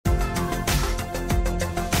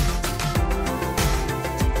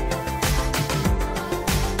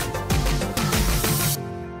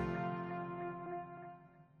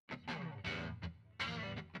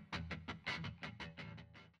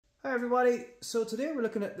Hi everybody, so today we're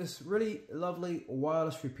looking at this really lovely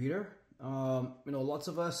wireless repeater. Lots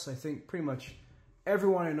of us, I think pretty much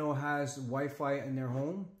everyone I know has Wi-Fi in their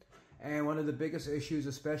home. And one of the biggest issues,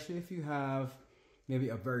 especially if you have maybe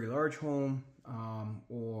a very large home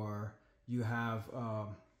or you have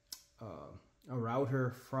a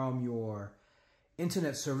router from your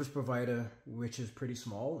internet service provider, which is pretty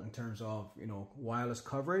small in terms of, wireless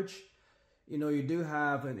coverage, you do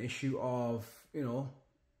have an issue of,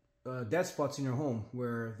 dead spots in your home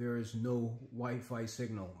where there is no Wi-Fi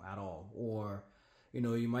signal at all. Or,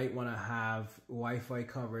 you might want to have Wi-Fi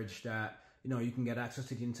coverage that, you can get access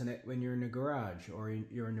to the internet when you're in the garage or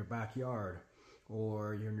you're in your backyard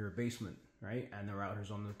or you're in your basement, right? And the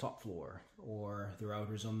router's on the top floor, or the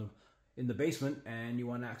router's in the basement and you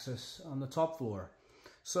want access on the top floor.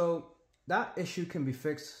 So that issue can be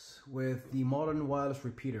fixed with the modern wireless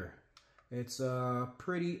repeater. It's a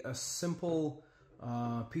pretty simple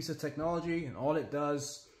piece of technology, and all it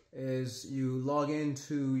does is you log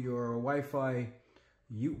into your Wi-Fi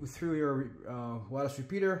through your wireless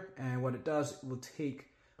repeater, and what it does, it will take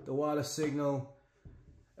the wireless signal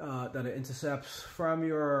that it intercepts from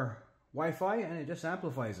your Wi-Fi and it just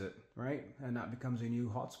amplifies it, right? And that becomes a new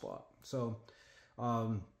hotspot. So,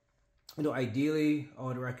 ideally, I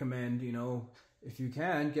would recommend, if you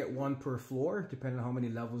can, get one per floor, depending on how many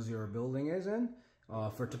levels your building is in,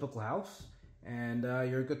 for a typical house, and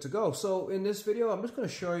you're good to go. So in this video, I'm just going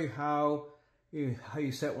to show you how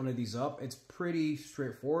you set one of these up. It's pretty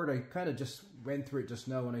straightforward. I kind of just went through it just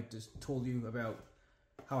now when I just told you about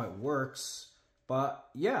how it works. But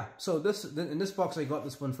yeah, so in this box, I got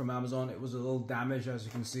this one from Amazon. It was a little damaged, as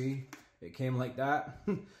you can see. It came like that.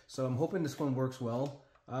 So I'm hoping this one works well.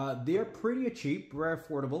 They're pretty cheap, very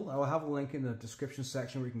affordable. I will have a link in the description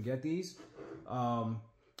section where you can get these.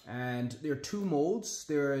 And there are two modes.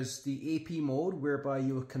 There is the AP mode, whereby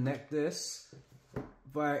you will connect this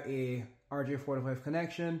via a RJ45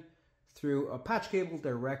 connection through a patch cable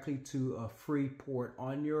directly to a free port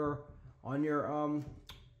on your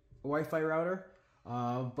Wi-Fi router.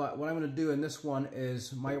 But what I'm going to do in this one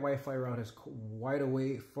is my Wi-Fi router is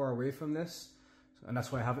far away from this, and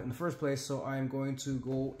that's why I have it in the first place. So I'm going to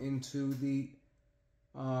go into the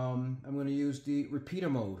I'm going to use the repeater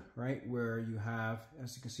mode, right, where you have,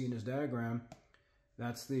 as you can see in this diagram,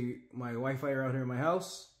 that's my Wi-Fi router in my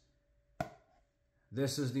house.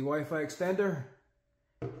 This is the Wi-Fi extender,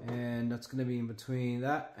 and that's going to be in between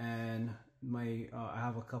that and my I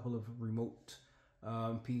have a couple of remote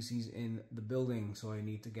PCs in the building, so I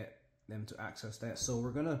need to get them to access that. So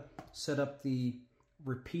we're gonna set up the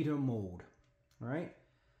repeater mode. All right,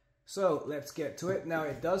 so let's get to it. Now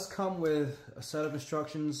it does come with a set of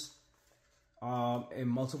instructions in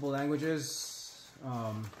multiple languages.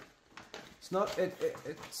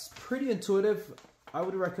 It's pretty intuitive. I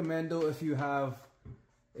would recommend, though, if you don't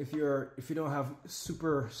have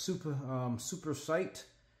super sight,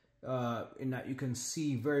 in that you can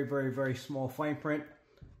see very small fine print,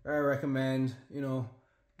 I recommend,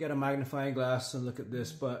 get a magnifying glass and look at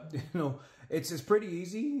this. But it's pretty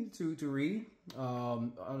easy to read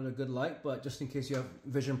on a good light, but just in case you have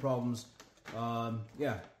vision problems,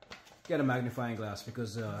 yeah, get a magnifying glass,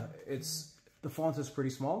 because the font is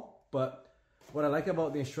pretty small. But what I like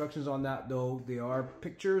about the instructions on that, though, they are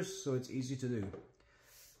pictures, so it's easy to do.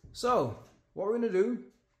 So what we're going to do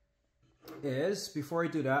is, before I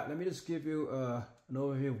do that, let me just give you an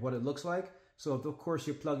overview of what it looks like. So of course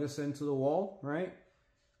you plug this into the wall, right?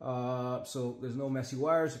 So there's no messy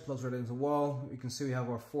wires, it plugs right into the wall. You can see we have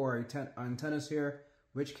our 4 antennas here,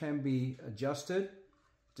 which can be adjusted.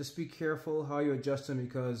 Just be careful how you adjust them,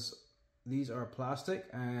 because these are plastic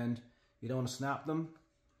and you don't want to snap them.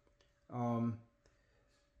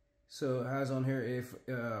 So it has on here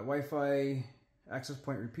a Wi-Fi access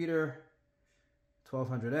point repeater,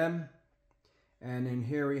 1200M. And in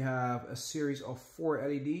here we have a series of 4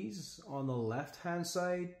 LEDs on the left hand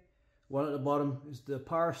side. One at the bottom is the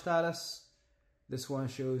power status. This one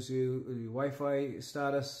shows you the Wi-Fi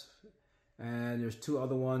status. And there's 2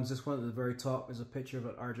 other ones. This one at the very top is a picture of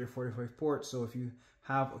an RJ45 port. So if you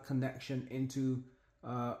have a connection into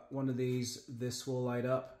one of these, this will light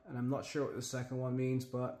up. And I'm not sure what the second one means,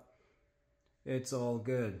 but it's all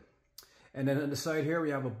good. And then on the side here, we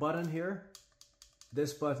have a button here.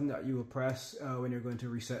 This button that you will press when you're going to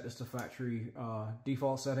reset this to factory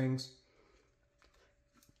default settings.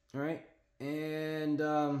 All right, and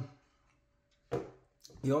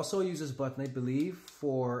you also use this button, I believe,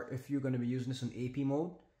 for if you're going to be using this in AP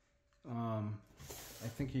mode. I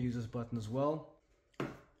think you use this button as well.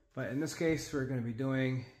 But in this case, we're going to be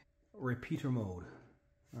doing repeater mode.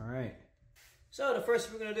 All right. So the first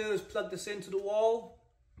thing we're going to do is plug this into the wall.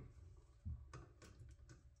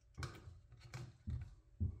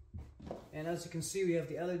 And as you can see, we have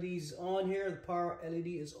the LEDs on here. The power LED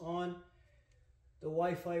is on. The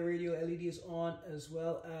Wi-Fi radio LED is on, as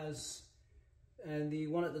well as, and the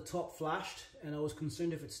one at the top flashed, and I was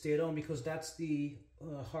concerned if it stayed on because that's the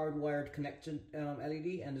hardwired connection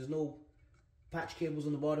LED, and there's no patch cables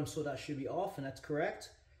on the bottom, so that should be off, and that's correct.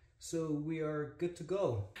 So we are good to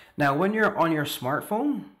go. Now when you're on your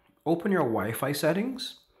smartphone, open your Wi-Fi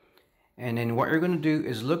settings, and then what you're going to do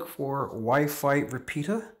is look for Wi-Fi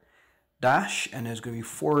repeater dash, and there's going to be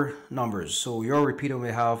 4 numbers. So your repeater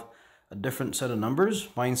may have a different set of numbers.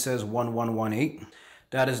 Mine says 1118.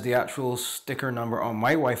 That is the actual sticker number on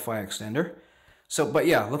my Wi-Fi extender. So, but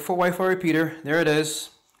yeah, look for Wi-Fi repeater. There it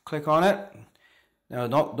is. Click on it. Now,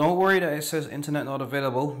 don't worry that it says internet not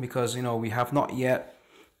available, because you know we have not yet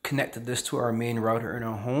connected this to our main router in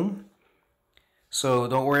our home. So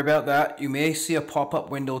don't worry about that. You may see a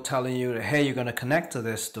pop-up window telling you that, hey, you're going to connect to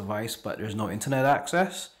this device, but there's no internet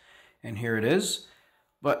access. And here it is.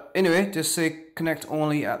 But anyway, just say connect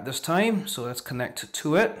only at this time. So let's connect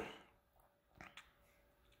to it.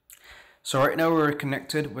 So right now we're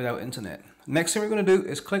connected without internet. Next thing we're going to do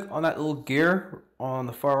is click on that little gear on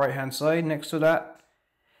the far right hand side next to that.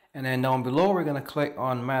 And then down below we're going to click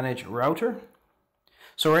on manage router.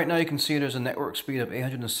 So right now you can see there's a network speed of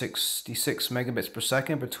 866 megabits per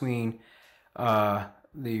second between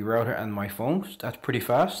the router and my phone. That's pretty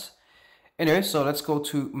fast. Anyway, so let's go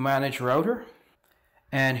to manage router.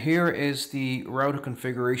 And here is the router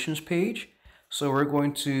configurations page. So we're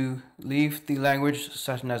going to leave the language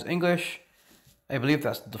setting as English. I believe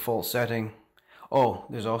that's the default setting. Oh,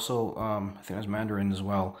 there's also, I think there's Mandarin as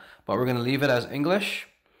well. But we're going to leave it as English.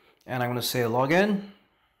 And I'm going to say login.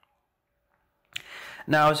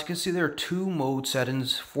 Now, as you can see, there are 2 mode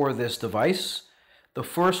settings for this device. The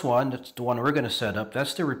first one, that's the one we're going to set up,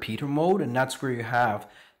 that's the repeater mode. And that's where you have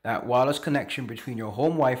that wireless connection between your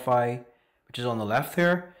home Wi-Fi, which is on the left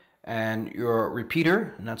here, and your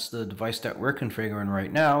repeater, and that's the device that we're configuring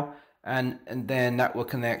right now, and then that will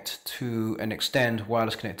connect to and extend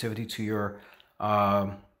wireless connectivity to your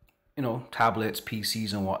you know, tablets,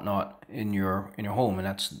 PCs and whatnot in your home, and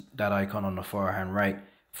that's that icon on the far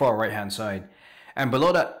right hand side. And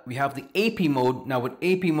below that we have the AP mode. Now with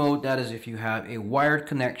AP mode, that is if you have a wired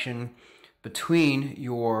connection between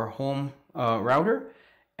your home router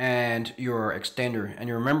and your extender. And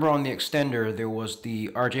you remember on the extender there was the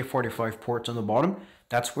RJ45 ports on the bottom.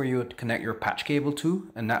 That's where you would connect your patch cable to,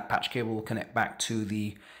 and that patch cable will connect back to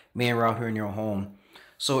the main router in your home.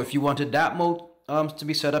 So if you wanted that mode to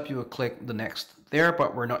be set up, you would click the next there,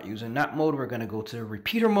 but we're not using that mode. We're going to go to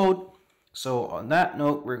repeater mode. So on that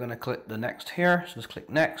note, we're going to click the next here. So just click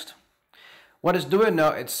next. What it's doing now,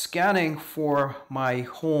 it's scanning for my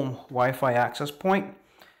home Wi-Fi access point.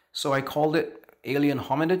 So I called it Alien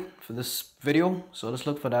Hominid for this video. So let's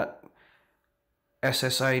look for that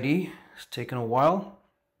SSID. It's taken a while.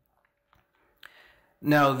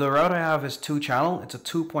 Now the router I have is 2-channel. It's a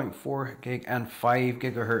 2.4 gig and 5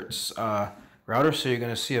 gigahertz router. So you're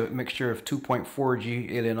going to see a mixture of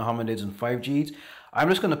 2.4G Alien Hominids and 5Gs. I'm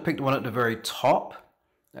just going to pick the one at the very top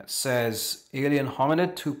that says Alien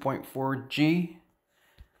Hominid 2.4G.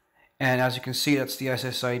 And as you can see, that's the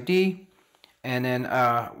SSID. And then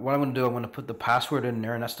what I'm going to do, I'm going to put the password in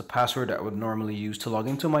there, and that's the password that I would normally use to log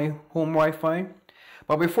into my home Wi-Fi.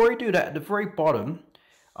 But before I do that, at the very bottom,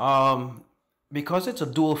 because it's a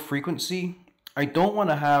dual frequency, I don't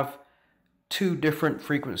want to have 2 different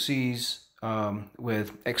frequencies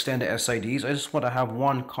with extended SIDs. I just want to have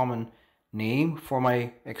one common name for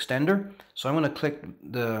my extender. So I'm going to click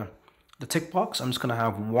the tick box. I'm just going to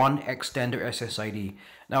have one extender SSID.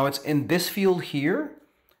 Now it's in this field here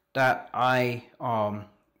that I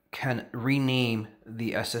can rename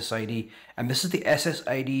the SSID, and this is the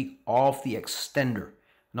SSID of the extender,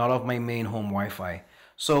 not of my main home Wi-Fi.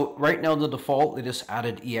 So right now the default, they just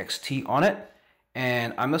added EXT on it,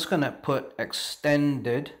 and I'm just going to put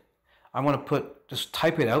extended. I'm going to put, just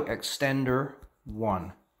type it out, extender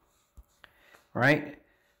 1. Right,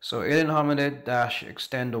 so Alien Hominid dash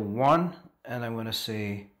extender 1, and I'm going to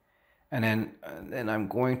say, and then I'm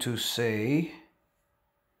going to say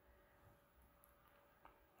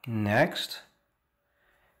next.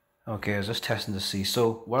 Okay, I was just testing to see.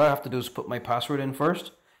 So what I have to do is put my password in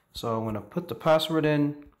first. So I'm going to put the password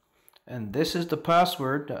in, and this is the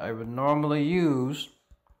password that I would normally use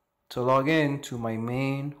to log in to my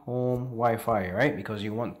main home Wi-Fi, right? Because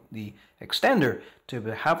you want the extender to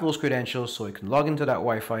have those credentials so it can log into that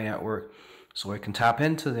Wi-Fi network, so it can tap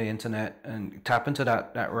into the internet and tap into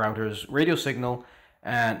that router's radio signal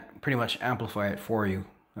and pretty much amplify it for you,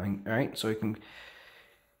 right? So it can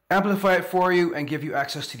amplify it for you and give you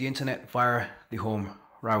access to the internet via the home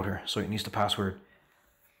router, so it needs the password.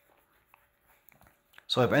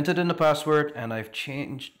 So I've entered in the password and I've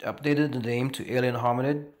updated the name to Alien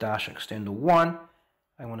Hominid Extender 1.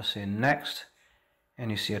 I want to say next,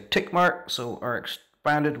 and you see a tick mark, so our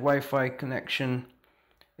expanded Wi-Fi connection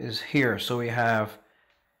is here. So we have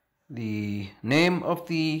the name of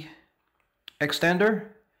the extender,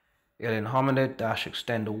 Alien Hominid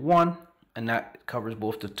Extender 1, and that covers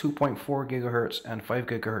both the 2.4 gigahertz and 5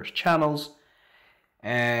 gigahertz channels.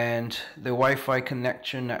 And the Wi-Fi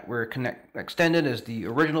connection that we're extended is the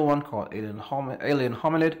original one called Alien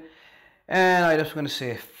Hominid. And I'm just going to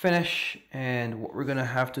say finish, and what we're going to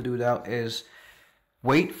have to do now is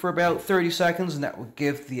wait for about 30 seconds, and that will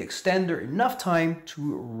give the extender enough time to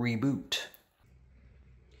reboot.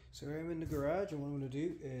 So I'm in the garage, and what I'm going to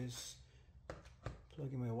do is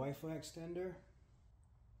plug in my Wi-Fi extender.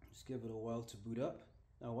 Just give it a while to boot up.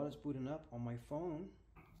 Now while it's booting up on my phone.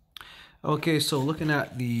 Okay, so looking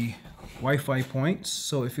at the Wi-Fi points,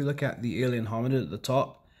 so if you look at the Alien Hominid at the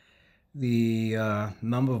top, the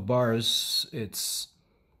number of bars, it's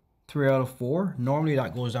 3 out of 4. Normally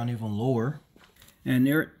that goes down even lower. And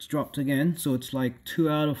there it's dropped again, so it's like 2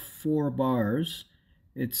 out of 4 bars.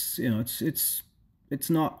 It's, you know, it's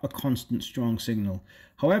not a constant strong signal.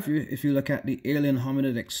 However, if you look at the Alien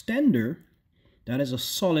Hominid extender, that is a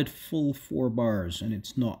solid full 4 bars, and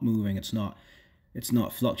it's not moving. It's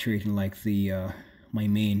not fluctuating like the my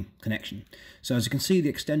main connection. So as you can see,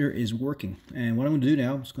 the extender is working. And what I'm going to do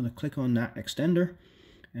now, I'm just going to click on that extender,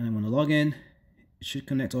 and I'm going to log in. It should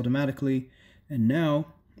connect automatically. And now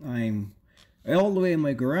I'm all the way in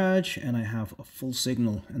my garage, and I have a full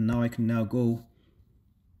signal. And now I can now go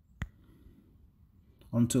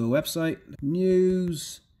onto a website,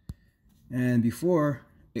 news, and before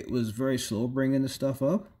it was very slow bringing the stuff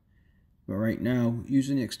up, but right now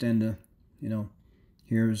using the extender, you know,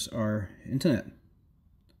 here's our internet.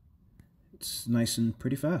 It's nice and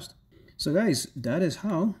pretty fast. So guys, that is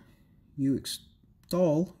how you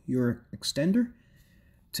install your extender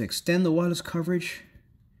to extend the wireless coverage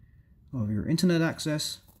of your internet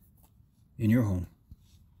access in your home.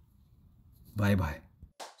 Bye bye.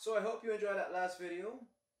 So I hope you enjoyed that last video.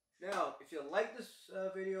 Now, if you liked this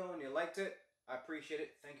video and you liked it, I appreciate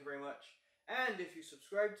it. Thank you very much. And if you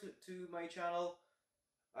subscribe to my channel,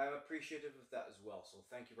 I'm appreciative of that as well. So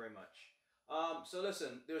thank you very much. So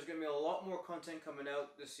listen, there's going to be a lot more content coming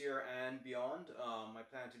out this year and beyond. I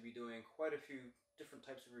plan to be doing quite a few different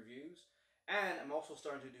types of reviews. And I'm also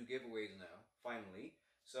starting to do giveaways now, finally.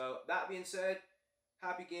 So that being said,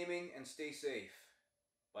 happy gaming and stay safe.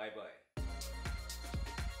 Bye bye.